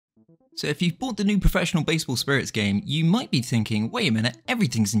So if you've bought the new Professional Baseball Spirits game, you might be thinking, wait a minute,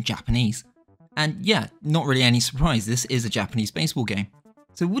 everything's in Japanese. And yeah, not really any surprise, this is a Japanese baseball game.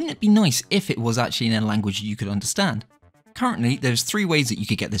 So wouldn't it be nice if it was actually in a language you could understand? Currently, there's 3 ways that you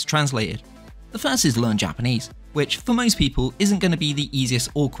could get this translated. The first is learn Japanese, which for most people isn't going to be the easiest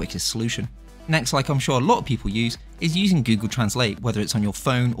or quickest solution. Next, like I'm sure a lot of people use, is using Google Translate, whether it's on your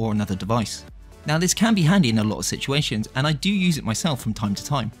phone or another device. Now this can be handy in a lot of situations, and I do use it myself from time to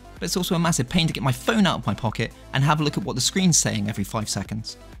time, but it's also a massive pain to get my phone out of my pocket and have a look at what the screen's saying every 5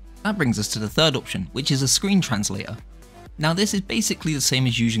 seconds. That brings us to the third option, which is a screen translator. Now this is basically the same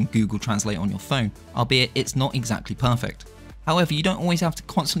as using Google Translate on your phone, albeit it's not exactly perfect. However, you don't always have to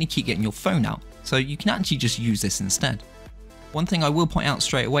constantly keep getting your phone out, so you can actually just use this instead. One thing I will point out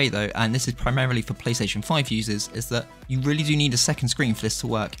straight away though, and this is primarily for PlayStation 5 users, is that you really do need a second screen for this to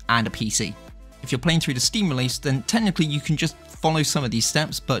work and a PC. If you're playing through the Steam release, then technically you can just follow some of these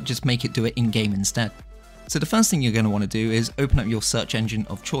steps, but just make it do it in-game instead. So the first thing you're going to want to do is open up your search engine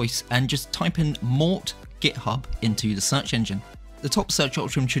of choice and just type in Mort GitHub into the search engine. The top search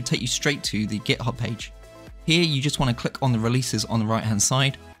option should take you straight to the GitHub page. Here you just want to click on the releases on the right hand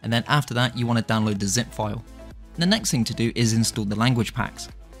side, and then after that you want to download the zip file. The next thing to do is install the language packs.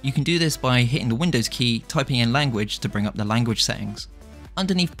 You can do this by hitting the Windows key, typing in language to bring up the language settings.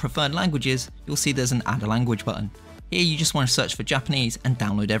 Underneath preferred languages, you'll see there's an add a language button. Here you just want to search for Japanese and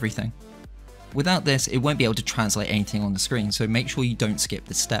download everything. Without this, it won't be able to translate anything on the screen, so make sure you don't skip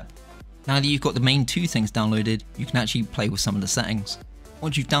this step. Now that you've got the main 2 things downloaded, you can actually play with some of the settings.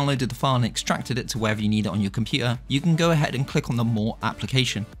 Once you've downloaded the file and extracted it to wherever you need it on your computer, you can go ahead and click on the Mort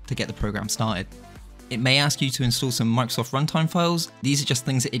application to get the program started. It may ask you to install some Microsoft runtime files. These are just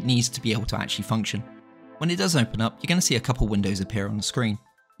things that it needs to be able to actually function. When it does open up, you're going to see a couple windows appear on the screen.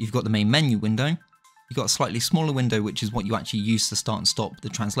 You've got the main menu window, you've got a slightly smaller window which is what you actually use to start and stop the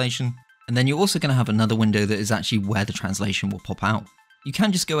translation, and then you're also going to have another window that is actually where the translation will pop out. You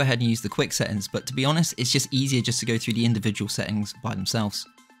can just go ahead and use the quick settings, but to be honest, it's just easier just to go through the individual settings by themselves.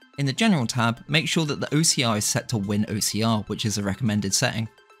 In the General tab, make sure that the OCR is set to Win OCR, which is a recommended setting.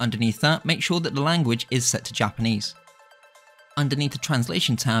 Underneath that, make sure that the language is set to Japanese. Underneath the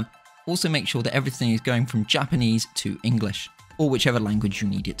Translation tab, also make sure that everything is going from Japanese to English, or whichever language you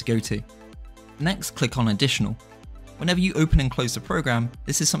need it to go to. Next, click on Additional. Whenever you open and close the program,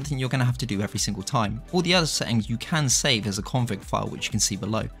 this is something you're going to have to do every single time. All the other settings you can save as a config file, which you can see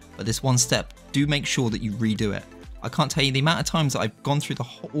below, but this one step, do make sure that you redo it. I can't tell you the amount of times that I've gone through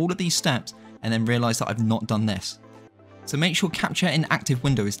all of these steps and then realised that I've not done this. So make sure Capture in Active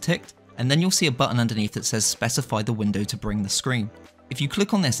Window is ticked, and then you'll see a button underneath that says Specify the window to bring the screen. If you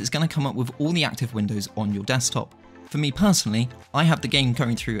click on this, it's going to come up with all the active windows on your desktop. For me personally, I have the game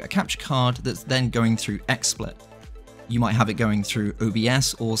going through a capture card that's then going through XSplit. You might have it going through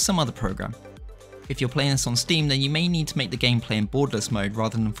OBS or some other program. If you're playing this on Steam, then you may need to make the game play in borderless mode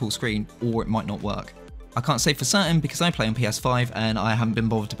rather than full screen, or it might not work. I can't say for certain because I play on PS5 and I haven't been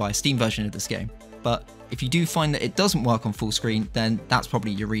bothered to buy a Steam version of this game, but if you do find that it doesn't work on full screen, then that's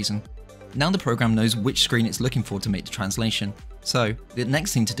probably your reason. Now the program knows which screen it's looking for to make the translation, so the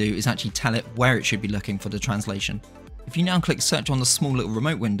next thing to do is actually tell it where it should be looking for the translation. If you now click search on the small little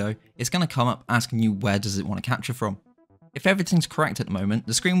remote window, it's going to come up asking you where does it want to capture from. If everything's correct at the moment,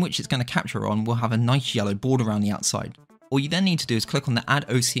 the screen which it's going to capture on will have a nice yellow border around the outside. All you then need to do is click on the Add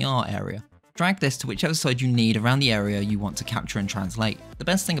OCR area. Drag this to whichever side you need around the area you want to capture and translate. The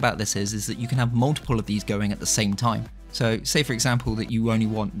best thing about this is that you can have multiple of these going at the same time. So say for example that you only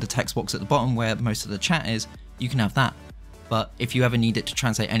want the text box at the bottom where most of the chat is, you can have that. But if you ever need it to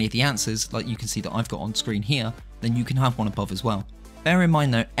translate any of the answers, like you can see that I've got on screen here, then you can have one above as well. Bear in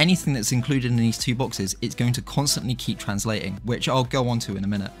mind though, anything that's included in these 2 boxes, it's going to constantly keep translating, which I'll go on to in a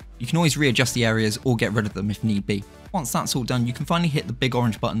minute. You can always readjust the areas or get rid of them if need be. Once that's all done, you can finally hit the big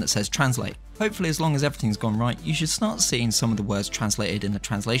orange button that says Translate. Hopefully as long as everything's gone right, you should start seeing some of the words translated in the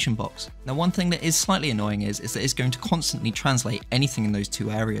translation box. Now one thing that is slightly annoying is that it's going to constantly translate anything in those 2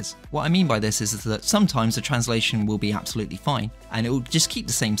 areas. What I mean by this is that sometimes the translation will be absolutely fine, and it will just keep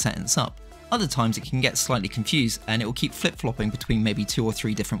the same sentence up. Other times it can get slightly confused and it will keep flip-flopping between maybe 2 or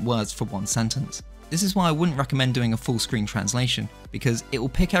 3 different words for one sentence. This is why I wouldn't recommend doing a full screen translation, because it will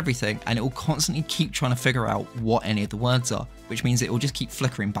pick everything and it will constantly keep trying to figure out what any of the words are, which means it will just keep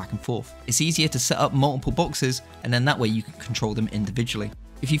flickering back and forth. It's easier to set up multiple boxes and then that way you can control them individually.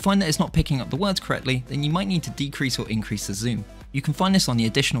 If you find that it's not picking up the words correctly, then you might need to decrease or increase the zoom. You can find this on the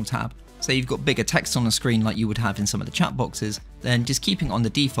Additional tab. Say you've got bigger text on the screen like you would have in some of the chat boxes, then just keeping it on the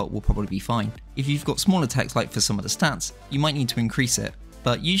default will probably be fine. If you've got smaller text like for some of the stats, you might need to increase it,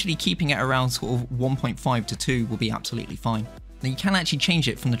 but usually keeping it around sort of 1.5 to 2 will be absolutely fine. Now you can actually change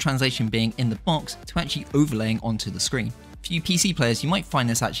it from the translation being in the box to actually overlaying onto the screen. For you PC players, you might find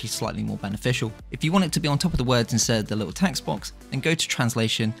this actually slightly more beneficial. If you want it to be on top of the words instead of the little text box, then go to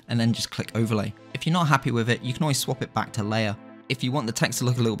translation and then just click overlay. If you're not happy with it, you can always swap it back to layer. If you want the text to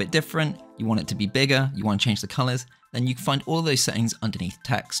look a little bit different, you want it to be bigger, you want to change the colors, then you can find all of those settings underneath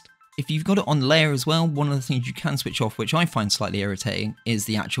text. If you've got it on layer as well, one of the things you can switch off, which I find slightly irritating, is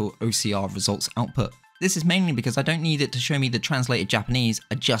the actual OCR results output. This is mainly because I don't need it to show me the translated Japanese,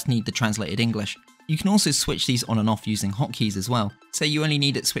 I just need the translated English. You can also switch these on and off using hotkeys as well. Say you only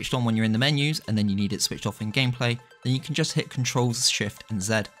need it switched on when you're in the menus and then you need it switched off in gameplay, then you can just hit Ctrl, Shift and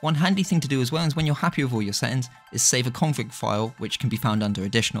Z. One handy thing to do as well is when you're happy with all your settings is save a config file which can be found under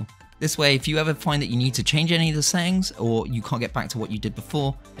additional. This way, if you ever find that you need to change any of the settings or you can't get back to what you did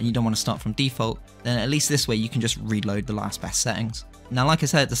before and you don't want to start from default, then at least this way you can just reload the last best settings. Now, like I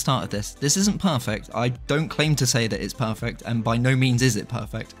said at the start of this isn't perfect. I don't claim to say that it's perfect, and by no means is it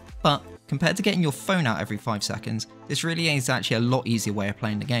perfect. But compared to getting your phone out every 5 seconds, this really is actually a lot easier way of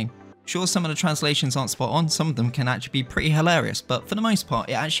playing the game. Sure, some of the translations aren't spot on, some of them can actually be pretty hilarious, but for the most part,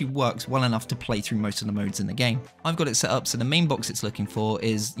 it actually works well enough to play through most of the modes in the game. I've got it set up so the main box it's looking for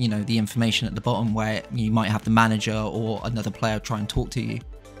is, the information at the bottom where you might have the manager or another player try and talk to you.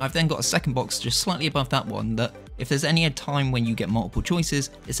 I've then got a second box just slightly above that one that if there's any time when you get multiple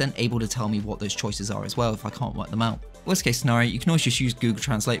choices, it's then able to tell me what those choices are as well if I can't work them out. Worst case scenario, you can always just use Google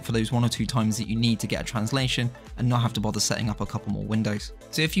Translate for those 1 or 2 times that you need to get a translation and not have to bother setting up a couple more windows.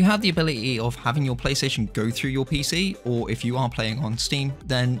 So if you have the ability of having your PlayStation go through your PC, or if you are playing on Steam,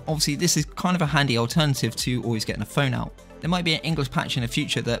 then obviously this is kind of a handy alternative to always getting a phone out. There might be an English patch in the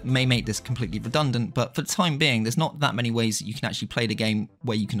future that may make this completely redundant, but for the time being, there's not that many ways that you can actually play the game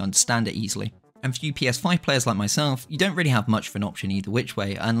where you can understand it easily. And for you PS5 players like myself, you don't really have much of an option either which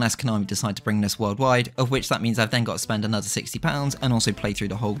way, unless Konami decide to bring this worldwide, of which that means I've then got to spend another £60 and also play through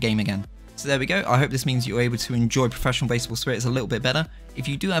the whole game again. So there we go, I hope this means you're able to enjoy Professional Baseball Spirits a little bit better. If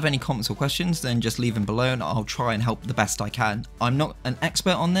you do have any comments or questions, then just leave them below and I'll try and help the best I can. I'm not an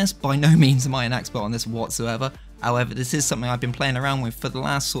expert on this, by no means am I an expert on this whatsoever. However, this is something I've been playing around with for the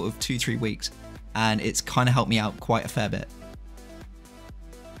last sort of 2-3 weeks, and it's kind of helped me out quite a fair bit.